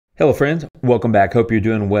Hello friends, welcome back. Hope you're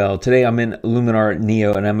doing well. Today I'm in Luminar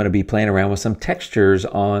Neo and I'm going to be playing around with some textures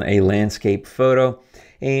on a landscape photo.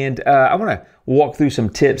 And I want to walk through some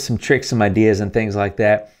tips, some tricks, some ideas and things like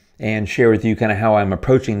that and share with you kind of how I'm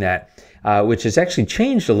approaching that, which has actually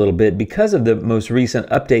changed a little bit because of the most recent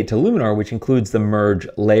update to Luminar, which includes the merge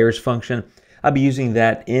layers function. I'll be using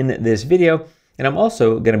that in this video. And I'm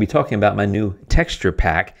also going to be talking about my new texture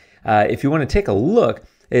pack. If you want to take a look,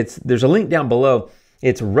 there's a link down below.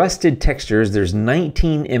 It's rusted textures. There's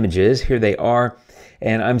 19 images. Here they are.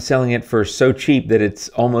 And I'm selling it for so cheap that it's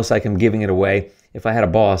almost like I'm giving it away. If I had a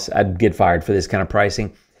boss, I'd get fired for this kind of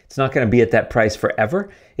pricing. It's not going to be at that price forever.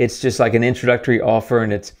 It's just like an introductory offer,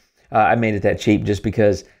 and I made it that cheap just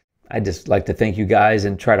because I just like to thank you guys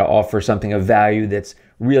and try to offer something of value that's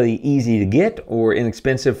really easy to get or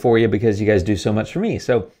inexpensive for you because you guys do so much for me.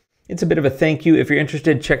 So it's a bit of a thank you. If you're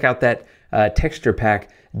interested, check out that texture pack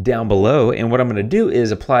down below. And what I'm going to do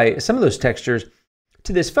is apply some of those textures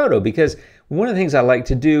to this photo, because one of the things I like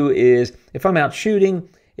to do is if I'm out shooting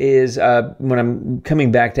is when I'm coming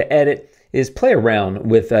back to edit is play around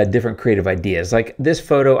with different creative ideas. Like this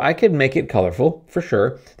photo, I could make it colorful for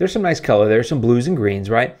sure. There's some nice color there, some blues and greens,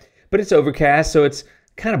 right? But it's overcast, so it's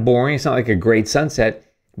kind of boring. It's not like a great sunset,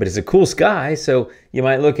 but it's a cool sky. So you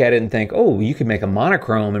might look at it and think, oh, you could make a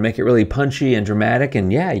monochrome and make it really punchy and dramatic.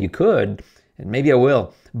 And yeah, you could, and maybe I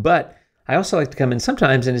will. But I also like to come in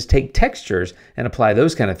sometimes and just take textures and apply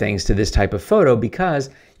those kind of things to this type of photo, because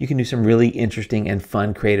you can do some really interesting and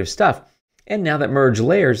fun creative stuff. And now that merge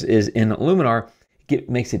layers is in Luminar, it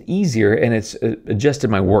makes it easier, and it's adjusted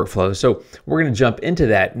my workflow. So we're going to jump into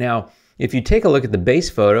that. Now, if you take a look at the base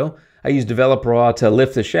photo, I used Develop Raw to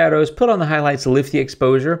lift the shadows, put on the highlights to lift the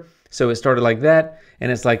exposure. So it started like that,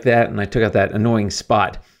 and it's like that, and I took out that annoying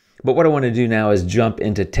spot. But what I want to do now is jump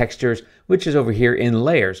into textures, which is over here in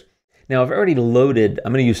layers. Now I've already loaded,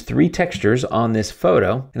 I'm going to use 3 textures on this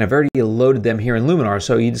photo, and I've already loaded them here in Luminar.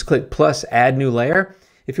 So you just click plus add new layer.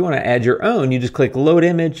 If you want to add your own, you just click load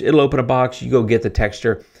image, it'll open a box, you go get the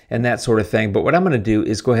texture and that sort of thing. But what I'm going to do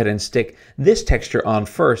is go ahead and stick this texture on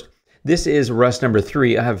first. This is rust number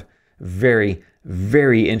 3. I have very,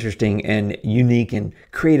 very interesting and unique and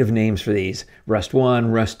creative names for these. Rust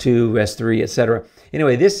 1, Rust 2, Rust 3, etc.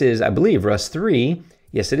 Anyway, this is, I believe, Rust 3.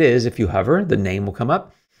 Yes, it is. If you hover, the name will come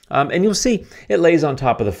up. And you'll see it lays on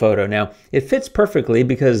top of the photo. Now, it fits perfectly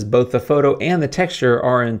because both the photo and the texture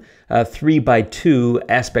are in 3:2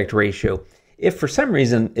 aspect ratio. If for some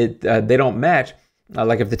reason they don't match,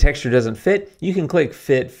 like if the texture doesn't fit, you can click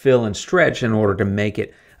Fit, Fill, and Stretch in order to make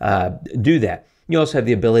it do that. You also have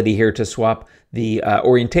the ability here to swap the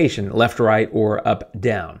orientation, left, right, or up,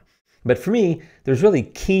 down. But for me, there's really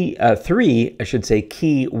key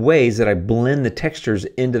key ways that I blend the textures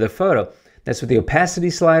into the photo. That's with the opacity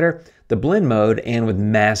slider, the blend mode, and with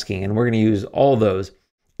masking. And we're going to use all those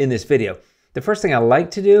in this video. The first thing I like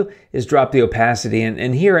to do is drop the opacity.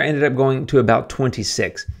 And here I ended up going to about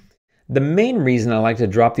 26. The main reason I like to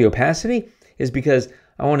drop the opacity is because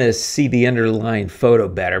I want to see the underlying photo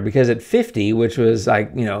better. Because at 50, which was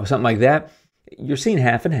like, something like that, you're seeing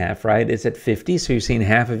half and half, right? It's at 50, so you're seeing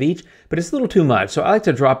half of each, but it's a little too much. So I like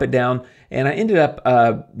to drop it down, and I ended up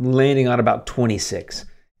landing on about 26.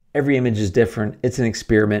 Every image is different. It's an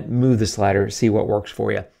experiment. Move the slider, see what works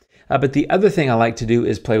for you. But the other thing I like to do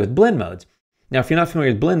is play with blend modes. Now, if you're not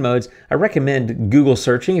familiar with blend modes, I recommend Google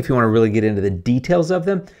searching if you want to really get into the details of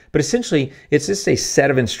them. But essentially, it's just a set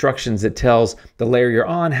of instructions that tells the layer you're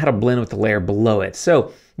on how to blend with the layer below it.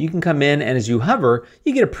 So you can come in, and as you hover,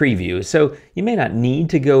 you get a preview. So you may not need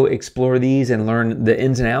to go explore these and learn the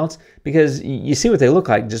ins and outs, because you see what they look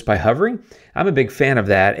like just by hovering. I'm a big fan of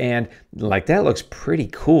that, and like that looks pretty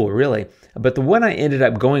cool, really. But the one I ended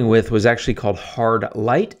up going with was actually called Hard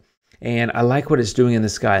Light, and I like what it's doing in the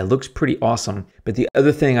sky. It looks pretty awesome. But the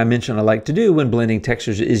other thing I mentioned I like to do when blending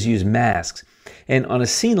textures is use masks. And on a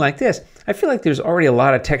scene like this, I feel like there's already a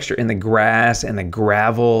lot of texture in the grass and the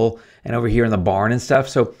gravel and over here in the barn and stuff.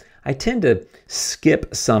 So I tend to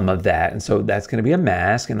skip some of that. And so that's going to be a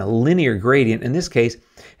mask and a linear gradient in this case.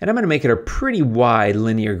 And I'm going to make it a pretty wide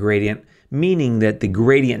linear gradient, meaning that the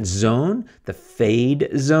gradient zone, the fade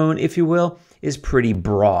zone, if you will, is pretty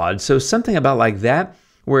broad. So something about like that,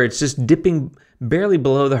 where it's just dipping barely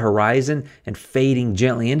below the horizon and fading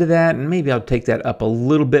gently into that. And maybe I'll take that up a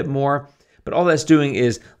little bit more. But all that's doing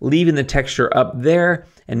is leaving the texture up there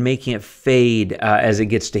and making it fade as it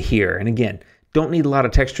gets to here. And again, don't need a lot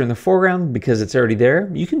of texture in the foreground because it's already there.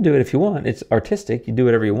 You can do it if you want. It's artistic. You do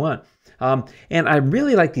whatever you want. And I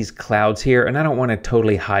really like these clouds here, and I don't want to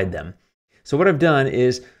totally hide them. So what I've done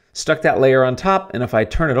is stuck that layer on top, and if I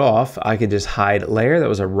turn it off, I can just hide layer. That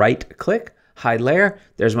was a right click. hide layer,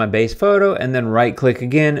 there's my base photo, and then right click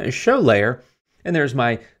again, show layer, and there's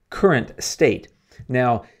my current state.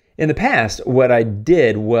 Now, in the past, what I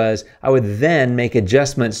did was I would then make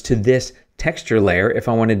adjustments to this texture layer if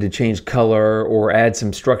I wanted to change color or add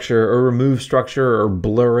some structure or remove structure or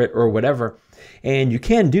blur it or whatever. And you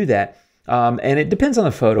can do that. And it depends on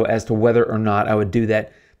the photo as to whether or not I would do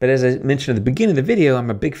that. But as I mentioned at the beginning of the video, I'm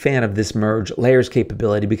a big fan of this merge layers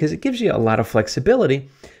capability because it gives you a lot of flexibility.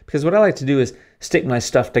 Because what I like to do is stick my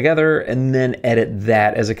stuff together and then edit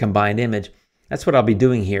that as a combined image. That's what I'll be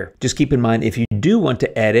doing here. Just keep in mind, if you do want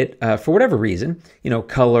to edit for whatever reason,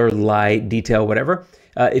 color, light, detail, whatever,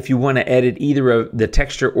 if you want to edit either the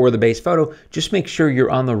texture or the base photo, just make sure you're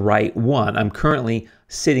on the right one. I'm currently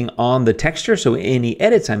sitting on the texture, so any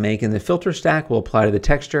edits I make in the filter stack will apply to the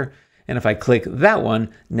texture. And if I click that one,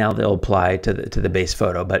 now they'll apply to the base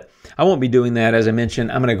photo. But I won't be doing that. As I mentioned,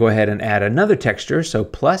 I'm going to go ahead and add another texture, so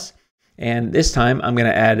plus. And this time I'm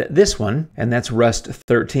going to add this one, and that's Rust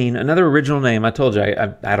 13, another original name. I told you,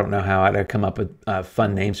 I don't know how I'd come up with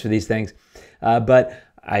fun names for these things. But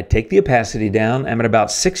I take the opacity down. I'm at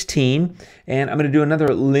about 16, and I'm going to do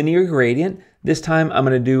another linear gradient. This time I'm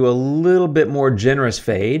going to do a little bit more generous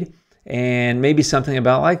fade, and maybe something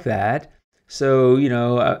about like that. So,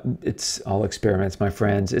 it's all experiments, my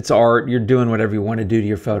friends. It's art. You're doing whatever you want to do to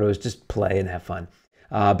your photos. Just play and have fun.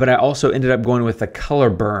 But I also ended up going with the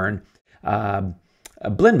color burn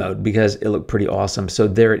blend mode because it looked pretty awesome. So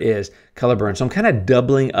there it is, color burn. So I'm kind of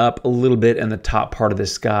doubling up a little bit in the top part of the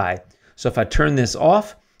sky. So if I turn this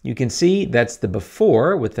off, you can see that's the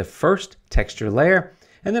before with the first texture layer.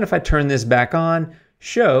 And then if I turn this back on,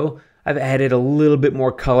 show, I've added a little bit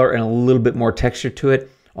more color and a little bit more texture to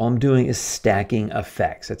it. All I'm doing is stacking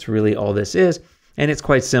effects. That's really all this is. And it's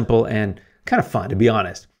quite simple and kind of fun, to be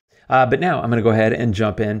honest. But now I'm going to go ahead and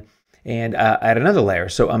jump in and add another layer.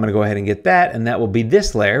 So I'm going to go ahead and get that, and that will be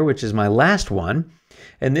this layer, which is my last one.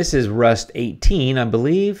 And this is Rust 18, I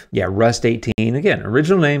believe. Yeah, Rust 18. Again,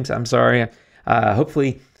 original names. I'm sorry.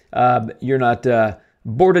 Hopefully you're not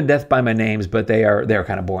bored to death by my names, but they're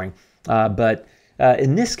kind of boring. But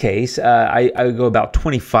in this case, I go about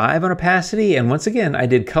 25 on opacity, and once again, I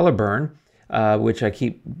did color burn, which I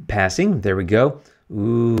keep passing. There we go.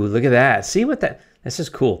 Ooh, look at that. See what this is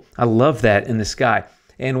cool. I love that in the sky.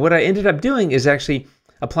 And what I ended up doing is actually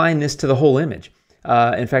applying this to the whole image.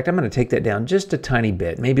 In fact, I'm going to take that down just a tiny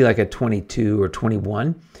bit, maybe like a 22 or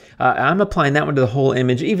 21. I'm applying that one to the whole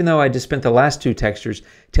image, even though I just spent the last two textures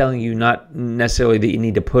telling you not necessarily that you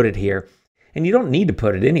need to put it here. And you don't need to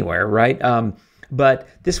put it anywhere, right? But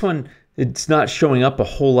this one, it's not showing up a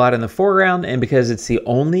whole lot in the foreground. And because it's the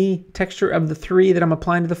only texture of the three that I'm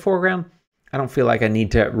applying to the foreground, I don't feel like I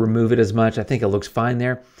need to remove it as much. I think it looks fine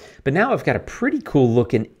there. But now I've got a pretty cool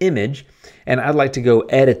looking image, and I'd like to go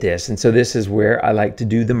edit this. And so this is where I like to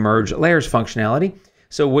do the merge layers functionality.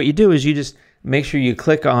 So what you do is you just make sure you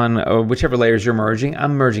click on whichever layers you're merging.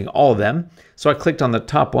 I'm merging all of them. So I clicked on the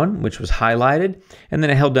top one, which was highlighted, and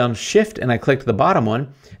then I held down Shift and I clicked the bottom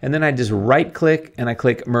one, and then I just right click and I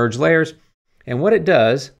click merge layers. And what it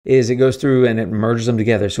does is it goes through and it merges them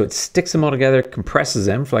together. So it sticks them all together, compresses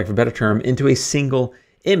them, for lack of a better term, into a single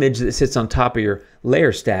image that sits on top of your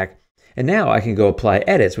layer stack. And now I can go apply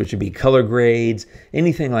edits, which would be color grades,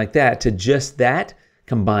 anything like that, to just that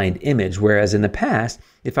combined image. Whereas in the past,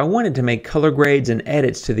 if I wanted to make color grades and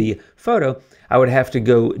edits to the photo, I would have to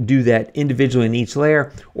go do that individually in each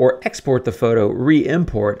layer or export the photo,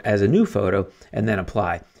 re-import as a new photo, and then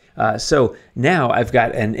apply. So now I've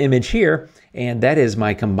got an image here, and that is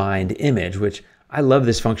my combined image, which I love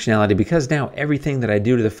this functionality because now everything that I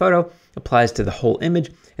do to the photo applies to the whole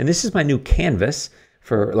image. And this is my new canvas,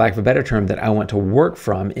 for lack of a better term, that I want to work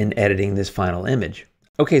from in editing this final image.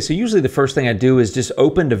 Okay, so usually the first thing I do is just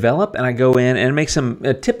open develop, and I go in and make some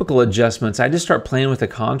typical adjustments. I just start playing with the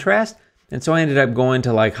contrast. And so I ended up going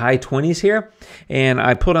to like high 20s here, and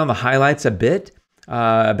I pulled down the highlights a bit,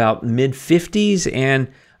 about mid 50s, and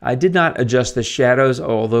I did not adjust the shadows,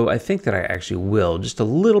 although I think that I actually will, just a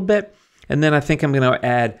little bit. And then I think I'm going to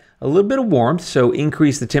add a little bit of warmth, so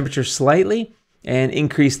increase the temperature slightly and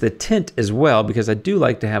increase the tint as well, because I do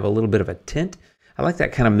like to have a little bit of a tint. I like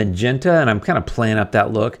that kind of magenta, and I'm kind of playing up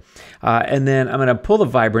that look. And then I'm going to pull the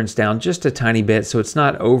vibrance down just a tiny bit so it's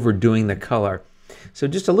not overdoing the color. So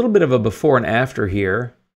just a little bit of a before and after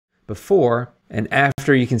here. Before and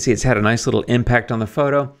after, you can see it's had a nice little impact on the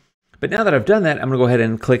photo. But now that I've done that, I'm going to go ahead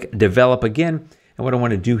and click develop again. And what I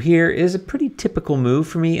want to do here is a pretty typical move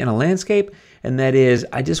for me in a landscape, and that is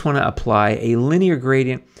I just want to apply a linear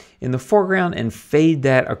gradient in the foreground and fade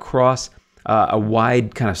that across a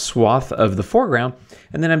wide kind of swath of the foreground.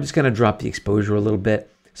 And then I'm just going to drop the exposure a little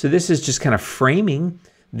bit. So this is just kind of framing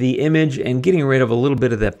the image and getting rid of a little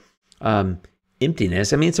bit of the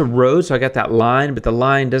emptiness. I mean, it's a road, so I got that line, but the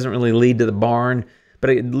line doesn't really lead to the barn, but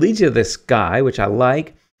it leads you to the sky, which I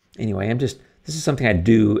like. Anyway, this is something I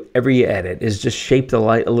do every edit, is just shape the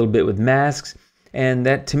light a little bit with masks. And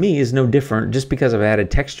that to me is no different. Just because I've added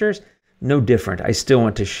textures, no different. I still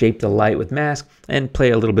want to shape the light with mask and play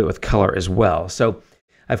a little bit with color as well. So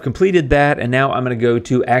I've completed that, and now I'm going to go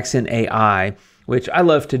to Accent AI, which I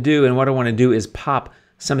love to do. And what I want to do is pop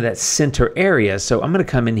some of that center area. So I'm going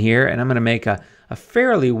to come in here and I'm going to make a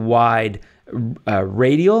fairly wide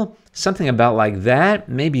radial, something about like that,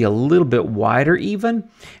 maybe a little bit wider even.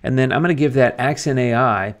 And then I'm going to give that Accent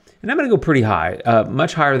AI, and I'm going to go pretty high,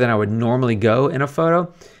 much higher than I would normally go in a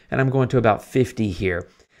photo. And I'm going to about 50 here.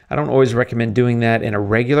 I don't always recommend doing that in a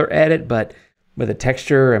regular edit, but with a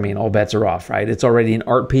texture, I mean, all bets are off, right? It's already an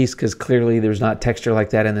art piece because clearly there's not texture like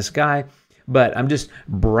that in the sky. But I'm just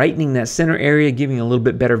brightening that center area, giving a little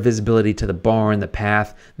bit better visibility to the barn, the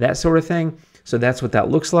path, that sort of thing. So that's what that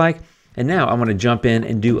looks like. And now I want to jump in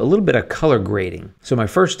and do a little bit of color grading. So my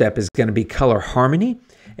first step is going to be color harmony.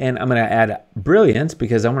 And I'm going to add brilliance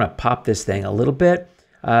because I'm going to pop this thing a little bit.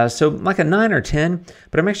 So like a 9 or 10,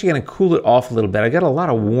 but I'm actually going to cool it off a little bit. I got a lot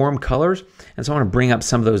of warm colors, and so I want to bring up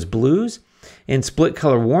some of those blues. In split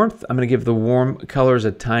color warmth, I'm going to give the warm colors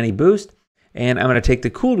a tiny boost, and I'm going to take the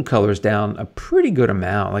cool colors down a pretty good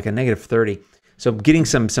amount, like a -30. So getting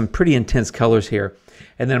some pretty intense colors here.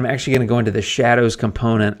 And then I'm actually going to go into the shadows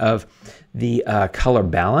component of the color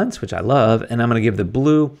balance, which I love, and I'm going to give the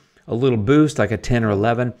blue a little boost, like a 10 or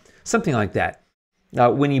 11, something like that.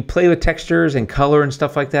 When you play with textures and color and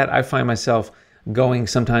stuff like that, I find myself going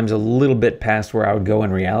sometimes a little bit past where I would go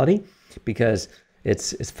in reality because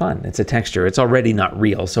it's fun. It's a texture. It's already not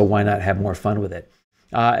real, so why not have more fun with it?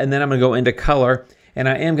 And then I'm going to go into color, and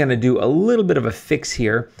I am going to do a little bit of a fix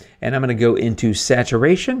here, and I'm going to go into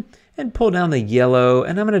saturation and pull down the yellow,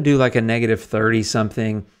 and I'm going to do like a -30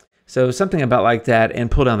 something. So something about like that,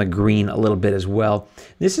 and pull down the green a little bit as well.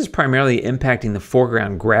 This is primarily impacting the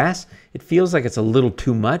foreground grass. It feels like it's a little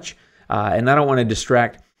too much, and I don't want to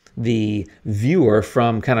distract the viewer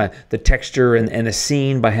from kind of the texture and the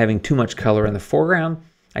scene by having too much color in the foreground.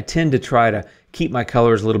 I tend to try to keep my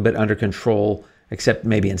colors a little bit under control, except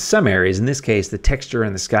maybe in some areas. In this case, the texture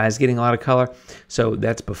in the sky is getting a lot of color. So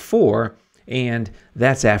that's before, and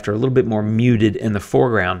that's after, a little bit more muted in the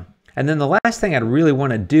foreground. And then the last thing I'd really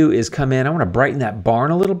want to do is come in, I want to brighten that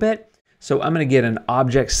barn a little bit. So I'm going to get an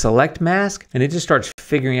object select mask, and it just starts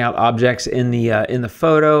figuring out objects in the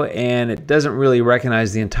photo, and it doesn't really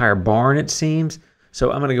recognize the entire barn, it seems.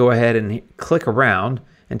 So I'm going to go ahead and click around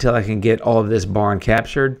until I can get all of this barn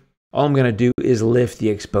captured. All I'm going to do is lift the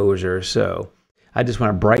exposure. So I just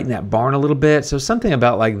want to brighten that barn a little bit. So something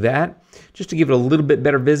about like that, just to give it a little bit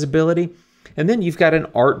better visibility. And then you've got an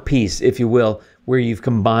art piece, if you will, where you've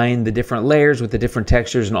combined the different layers with the different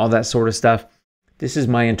textures and all that sort of stuff. This is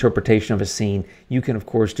my interpretation of a scene. You can, of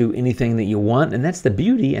course, do anything that you want, and that's the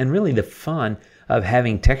beauty and really the fun of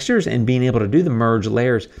having textures and being able to do the merge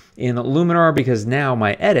layers in Luminar, because now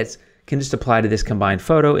my edits can just apply to this combined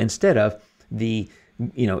photo instead of the,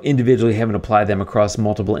 individually having to apply them across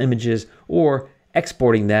multiple images or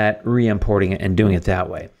exporting that, re-importing it, and doing it that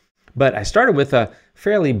way. But I started with a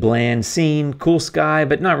fairly bland scene, cool sky,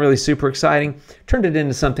 but not really super exciting. Turned it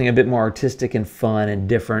into something a bit more artistic and fun and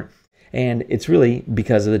different. And it's really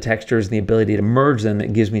because of the textures and the ability to merge them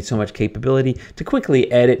that gives me so much capability to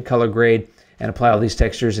quickly edit, color grade, and apply all these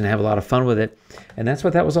textures and have a lot of fun with it. And that's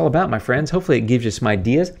what that was all about, my friends. Hopefully it gives you some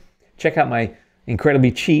ideas. Check out my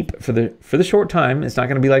incredibly cheap, for the short time, it's not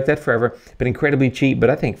going to be like that forever, but incredibly cheap, but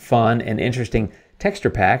I think fun and interesting texture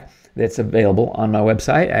pack that's available on my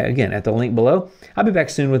website, again, at the link below. I'll be back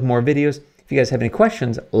soon with more videos. If you guys have any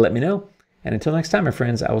questions, let me know. And until next time, my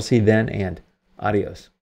friends, I will see you then, and adios.